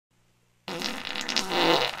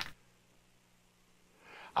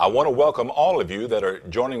I want to welcome all of you that are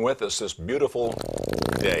joining with us this beautiful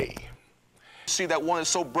day. See that one is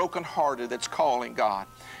so brokenhearted that's calling God.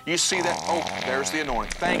 You see that, oh, there's the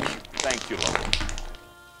anointing. Thank you, Lord.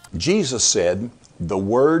 Jesus said, the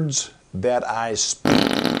words that I speak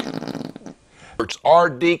are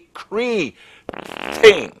decree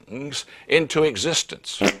things into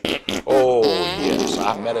existence. Oh, yes,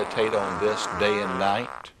 I meditate on this day and night.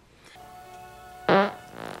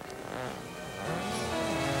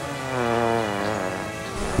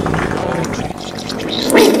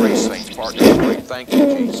 Pray, saints, partners, pray. Thank you,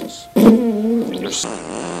 Jesus.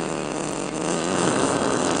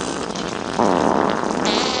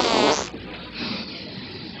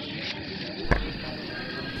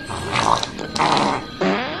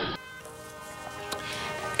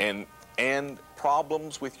 And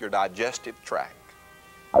problems with your digestive tract.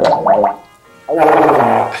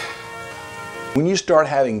 When you start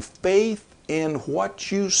having faith in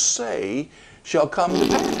what you say shall come to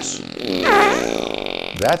pass.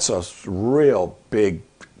 That's a real big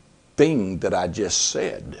thing that I just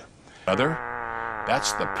said. Brother,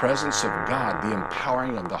 that's the presence of God, the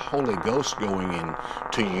empowering of the Holy Ghost going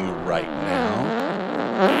into you right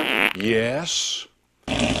now. Yes.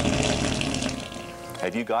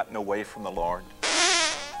 Have you gotten away from the Lord?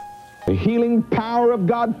 The healing power of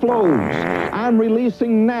God flows. I'm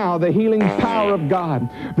releasing now the healing power of God.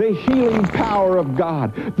 The healing power of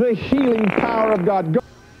God. The healing power of God. Go.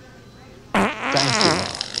 Thank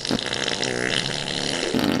you,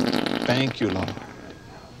 Lord. Thank you, Lord.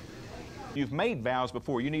 You've made vows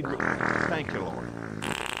before. You need to... Thank you, Lord.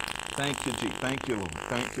 Thank you, Jesus. Thank you, Lord.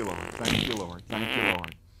 Thank you, Lord. Thank you, Lord. Thank you,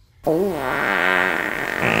 Lord.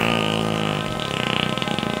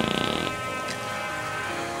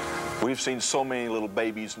 We've seen so many little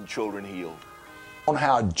babies and children healed. On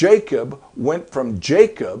how Jacob went from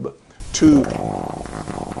Jacob to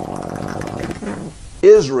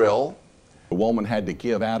Israel. The woman had to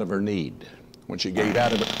give out of her need. When she gave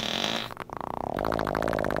out of it,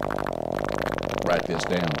 write this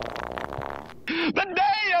down. The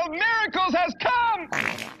day of miracles has come.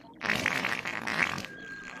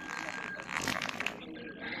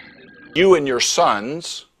 You and your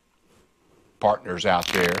sons, partners out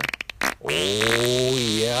there. Oh,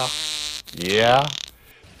 yeah. Yeah.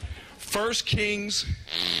 1 Kings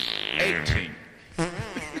 18.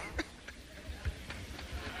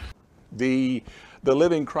 The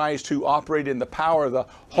living Christ who operated in the power of the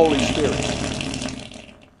Holy Spirit.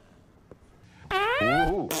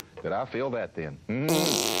 Ooh, did I feel that then?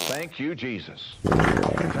 Thank you, Jesus.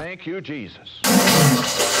 Thank you, Jesus.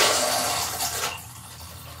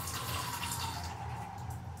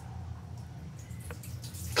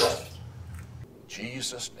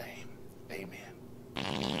 Jesus' name, amen.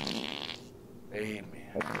 Amen.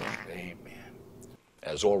 Amen.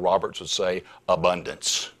 As Oral Roberts would say,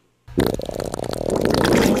 abundance.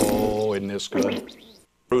 Oh, isn't this good?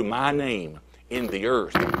 Through my name in the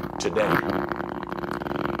earth today.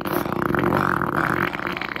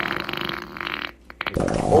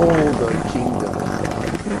 Oh, the kingdom of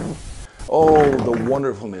God. Oh, the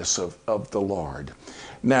wonderfulness of the Lord.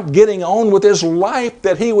 Now, getting on with his life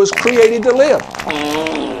that he was created to live.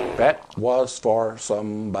 That was for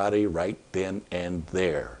somebody right then and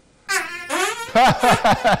there.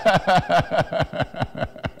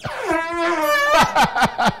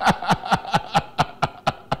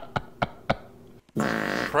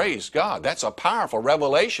 Praise God. That's a powerful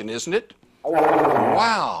revelation, isn't it?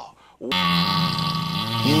 Wow.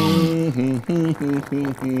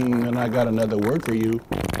 And I got another word for you,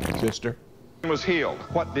 sister. Was healed.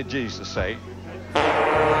 What did Jesus say?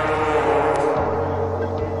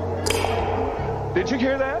 Did you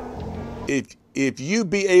hear that? If you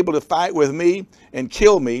be able to fight with me and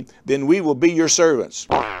kill me, then we will be your servants.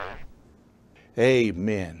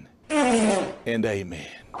 Amen and amen.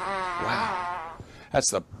 Wow.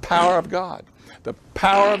 That's the power of God. The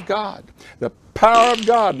power of God. The power of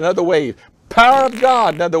God. Another wave. Power of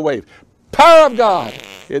God. Another wave. Power of God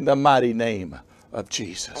in the mighty name of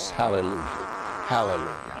Jesus. Hallelujah.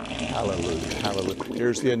 Hallelujah. Hallelujah. Hallelujah.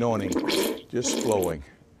 Here's the anointing just flowing.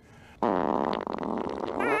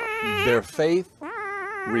 Their faith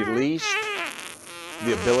released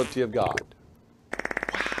the ability of God.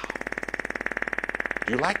 Wow.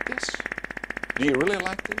 Do you like this? Do you really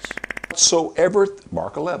like this? Whatsoever,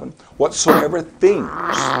 Mark 11, whatsoever things.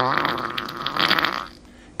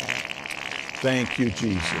 Thank you,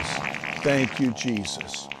 Jesus. Thank you,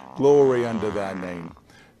 Jesus. Glory unto thy name.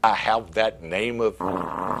 I have that name of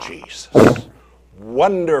Jesus.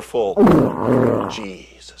 Wonderful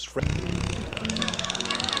Jesus.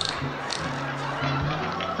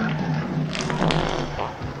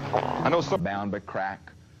 know some bound by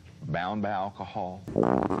crack, bound by alcohol.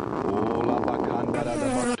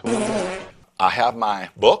 I have my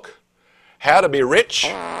book, How to Be Rich.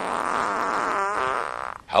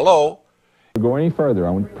 Hello. To go any further, I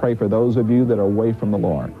want to pray for those of you that are away from the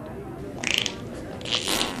Lord.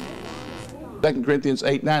 2 Corinthians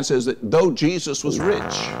 8:9 says that though Jesus was rich,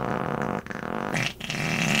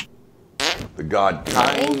 the God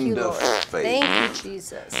kind of faith. Thank you,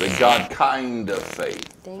 Jesus. The God kind of faith.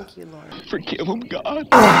 Thank you, Lord. Forgive them, God.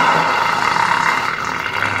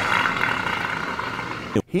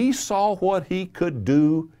 He saw what he could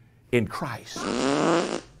do in Christ.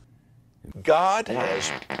 God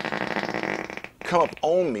has come up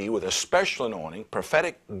on me with a special anointing,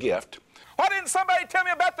 prophetic gift. Why didn't somebody tell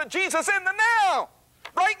me about the Jesus in the now?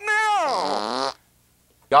 Right now!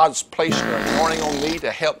 God's placed an anointing on me to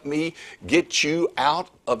help me get you out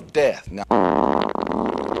of death. Now,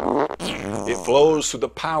 it flows through the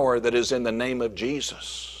power that is in the name of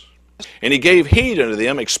Jesus. And he gave heed unto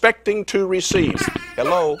them, expecting to receive.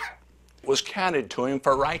 Hello? Was counted to him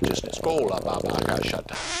for righteousness.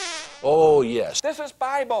 Oh, yes. This is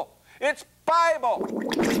Bible. It's Bible.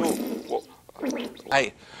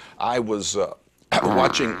 I was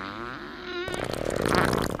watching.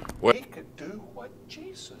 Well, he could do what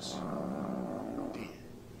Jesus did.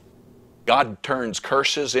 God turns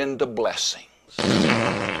curses into blessings.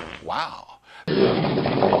 Wow.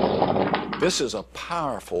 This is a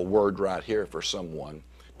powerful word right here for someone.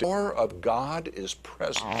 The power of God is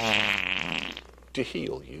present to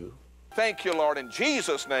heal you. Thank you, Lord. In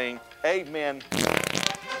Jesus' name, amen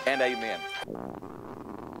and amen.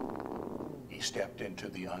 He stepped into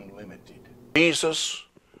the unlimited. Jesus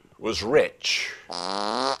was rich.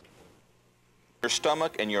 Your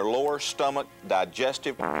stomach and your lower stomach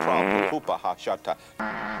digestive problem.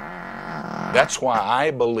 That's why I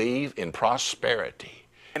believe in prosperity.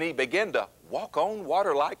 And he began to walk on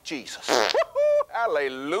water like Jesus.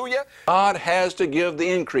 Hallelujah. God has to give the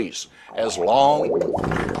increase as long,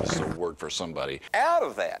 that's a word for somebody. Out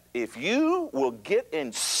of that, if you will get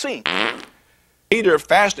in sync. Peter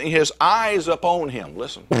fastening his eyes upon him.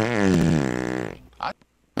 Listen.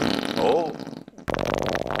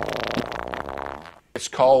 It's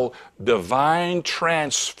called divine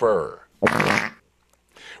transfer.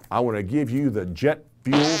 I want to give you the jet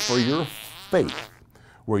fuel for your faith.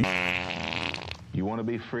 Where You want to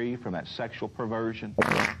be free from that sexual perversion?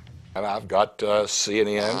 And I've got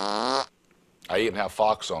CNN. I even have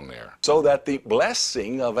Fox on there. So that the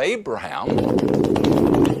blessing of Abraham,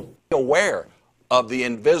 aware of the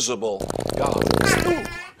invisible God.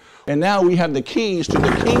 And now we have the keys to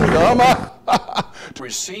the kingdom to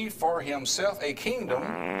receive for himself a kingdom.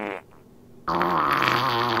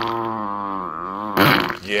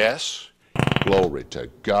 Yes. Glory to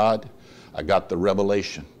God. I got the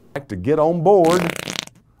revelation. To get on board,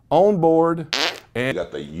 and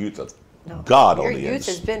got the youth of God on the inside. Your youth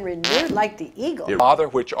has been renewed like the eagle. Dear Father,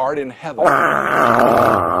 which art in heaven,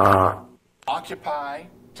 occupy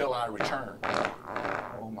till I return.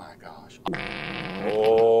 Oh my gosh.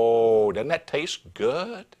 Oh, doesn't that taste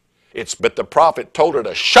good? But the prophet told her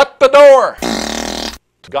to shut the door.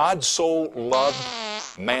 God so loved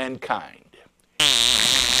mankind.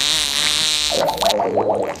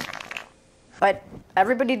 But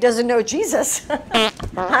everybody doesn't know Jesus.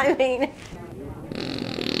 I mean.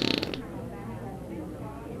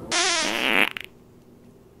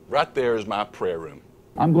 Right there is my prayer room.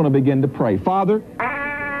 I'm going to begin to pray. Father,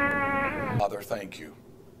 Father, thank you.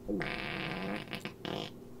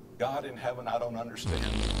 God in heaven, I don't understand.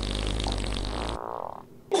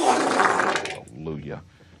 Hallelujah.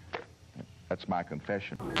 That's my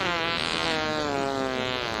confession.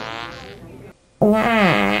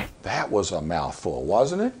 That was a mouthful,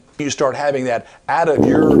 wasn't it? You start having that out of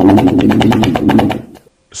your...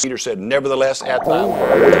 Peter said, nevertheless, at thy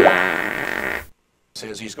word.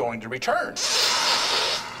 Says he's going to return.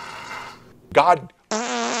 God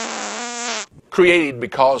created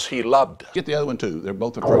because he loved. Get the other one too. They're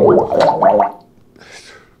both approved.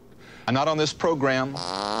 I'm not on this program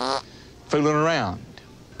fooling around.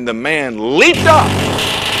 And the man leaped up.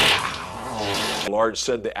 The Lord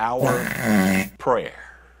said the hour of prayer.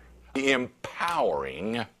 The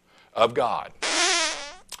empowering of God.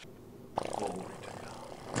 Glory to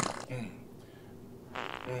God.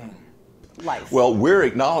 Life. Well, we're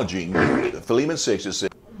acknowledging Philemon 6 is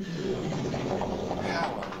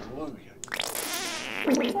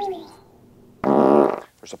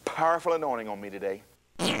There's a powerful anointing on me today.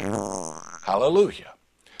 hallelujah.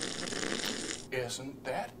 Isn't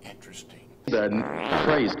that interesting?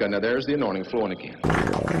 Praise God. Now there's the anointing flowing again.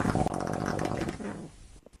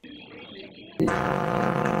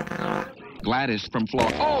 Gladys from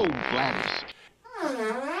Florida. Oh, Gladys.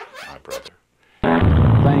 My brother.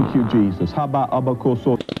 Thank you, Jesus.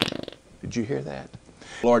 Did you hear that?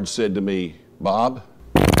 The Lord said to me, Bob,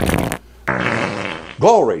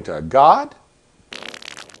 glory to God.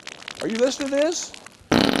 Are you listening to this?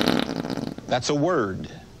 That's a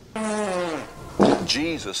word.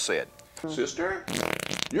 Jesus said, Sister,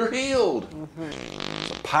 you're healed.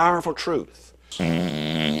 it's a powerful truth.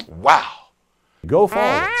 Wow. Go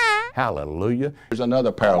forward. Hallelujah. There's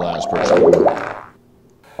another paralyzed person.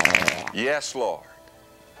 Yes, Lord.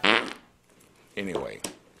 Anyway.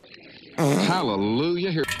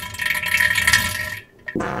 Hallelujah. Here.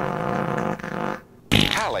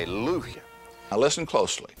 Hallelujah. Now listen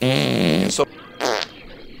closely. And so,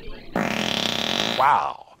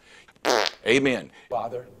 wow. Amen.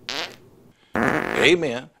 Father.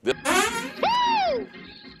 Amen.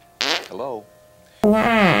 Hello.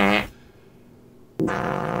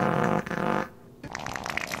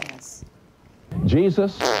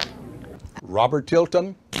 Jesus. Robert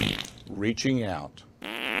Tilton, reaching out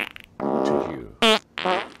to you.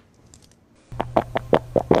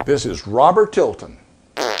 This is Robert Tilton,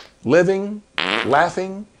 living,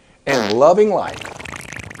 laughing, and loving life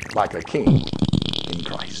like a king in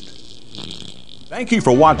Christ. Thank you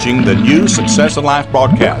for watching the new Success in Life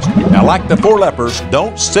broadcast. Now, like the four lepers,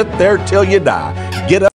 don't sit there till you die. Get up.